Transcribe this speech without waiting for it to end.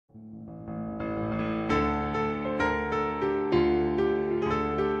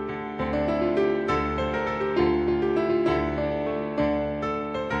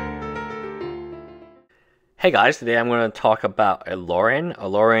Hey guys, today I'm going to talk about Aluren.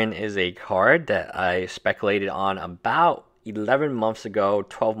 Aluren is a card that I speculated on about 11 months ago,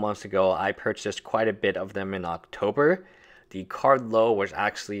 12 months ago. I purchased quite a bit of them in October. The card low was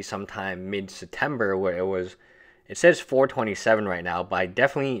actually sometime mid-September where it says 427 right now, but I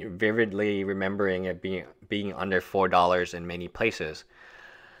definitely vividly remembering it being under $4 in many places.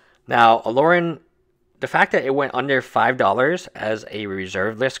 Now, Aluren, the fact that it went under $5 as a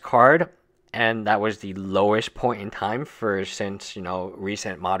reserve list card, and that was the lowest point in time since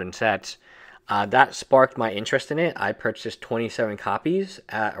recent modern sets. That sparked my interest in it. I purchased 27 copies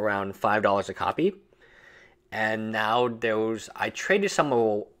at around $5 a copy, and now I traded some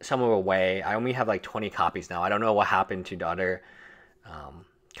of them away. I only have like 20 copies now. I don't know what happened to the other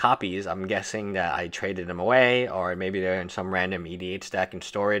copies. I'm guessing that I traded them away, or maybe they're in some random EDH stack in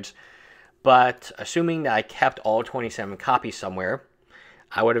storage. But assuming that I kept all 27 copies somewhere,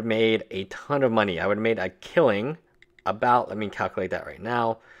 I would have made a ton of money. I would have made a killing about, let me calculate that right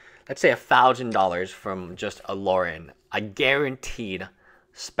now. Let's say $1,000 from just Aluren. A guaranteed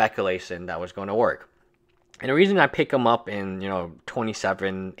speculation that was going to work. And the reason I pick them up in,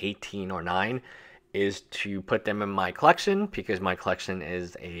 27, 18, or 9 is to put them in my collection, because my collection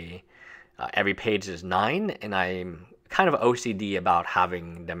is every page is 9, and I'm kind of OCD about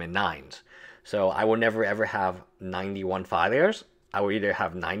having them in 9s. So I will never ever have 91 filers. I will either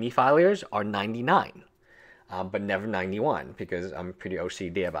have 90 filers or 99, but never 91, because I'm pretty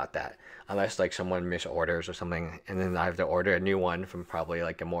OCD about that. Unless like someone misorders or something, and then I have to order a new one from probably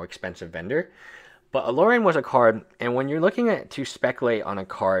like a more expensive vendor. But Aluren was a card, and when you're looking to speculate on a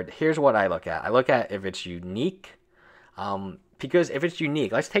card, here's what I look at. I look at if it's unique, because if it's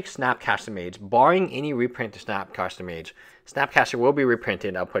unique, let's take Snapcaster Mage. Barring any reprint to Snapcaster Mage, Snapcaster will be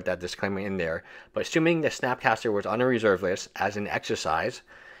reprinted. I'll put that disclaimer in there. But assuming the Snapcaster was on a reserve list as an exercise,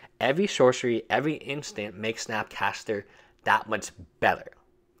 every sorcery, every instant makes Snapcaster that much better.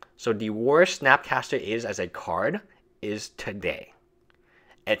 So the worst Snapcaster is as a card is today.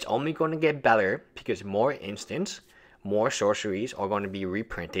 It's only going to get better because more instants, more sorceries are going to be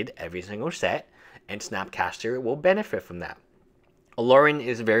reprinted every single set, and Snapcaster will benefit from that. Aluren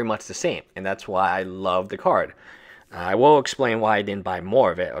is very much the same, and that's why I love the card. I will explain why I didn't buy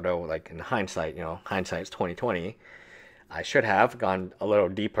more of it, although like in hindsight, hindsight's 2020. I should have gone a little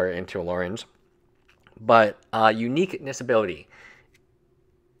deeper into Aluren's. But uniqueness ability.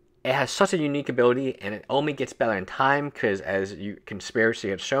 It has such a unique ability, and it only gets better in time, because as Conspiracy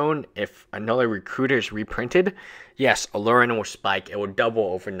has shown, if another recruiter is reprinted, yes, Aluren will spike. It will double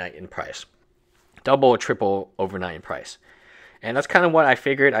overnight in price. Double or triple overnight in price. And that's kind of what I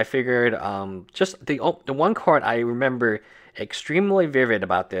figured. I figured just the one card I remember extremely vivid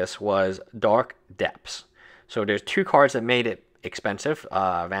about this was Dark Depths. So there's two cards that made it expensive,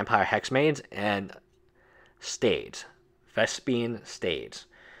 Vampire Hexmaids and Stades, Vespene Stades.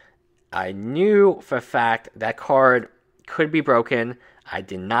 I knew for a fact that card could be broken. I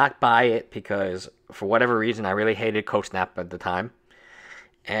did not buy it because for whatever reason I really hated Cold Snap at the time,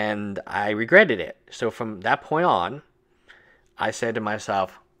 and I regretted it. So from that point on, I said to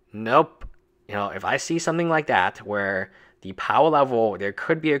myself, nope, if I see something like that where the power level, there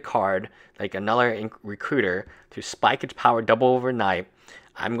could be a card like another recruiter to spike its power double overnight,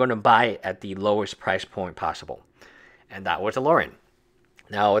 I'm going to buy it at the lowest price point possible. And that was Aluren.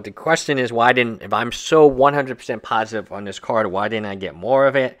 Now, the question is, if I'm so 100% positive on this card, why didn't I get more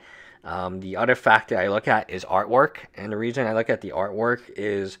of it? The other factor I look at is artwork. And the reason I look at the artwork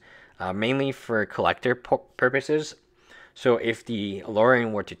is mainly for collector purposes. So if the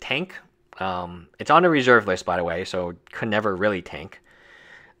Aluren were to tank, it's on a reserve list, by the way, so could never really tank,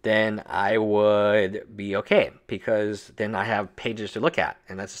 then I would be okay, because then I have pages to look at.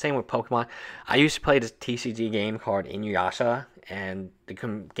 And that's the same with Pokemon. I used to play this TCG game called Inuyasha, and the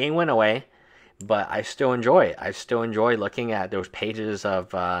game went away, but I still enjoy it. I still enjoy looking at those pages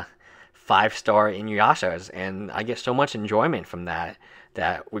of 5-star Inuyashas, and I get so much enjoyment from that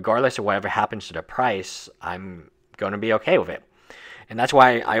regardless of whatever happens to the price, I'm going to be okay with it. And that's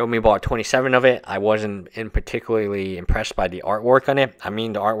why I only bought 27 of it. I wasn't particularly impressed by the artwork on it. I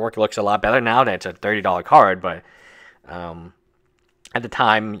mean, the artwork looks a lot better now that it's a $30 card, but at the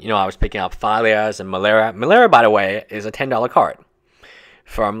time, I was picking up Phalias and Malera. Malera, by the way, is a $10 card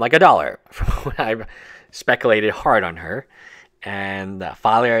from like $1 from when I speculated hard on her. And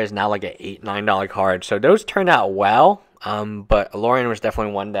Phalia is now like an $8, $9 card. So those turned out well, but Aluren was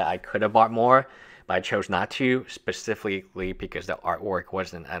definitely one that I could have bought more, but I chose not to, specifically because the artwork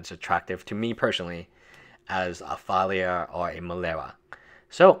wasn't as attractive to me personally as a Phalia or a Malera.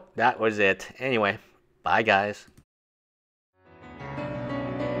 So that was it. Anyway, bye guys.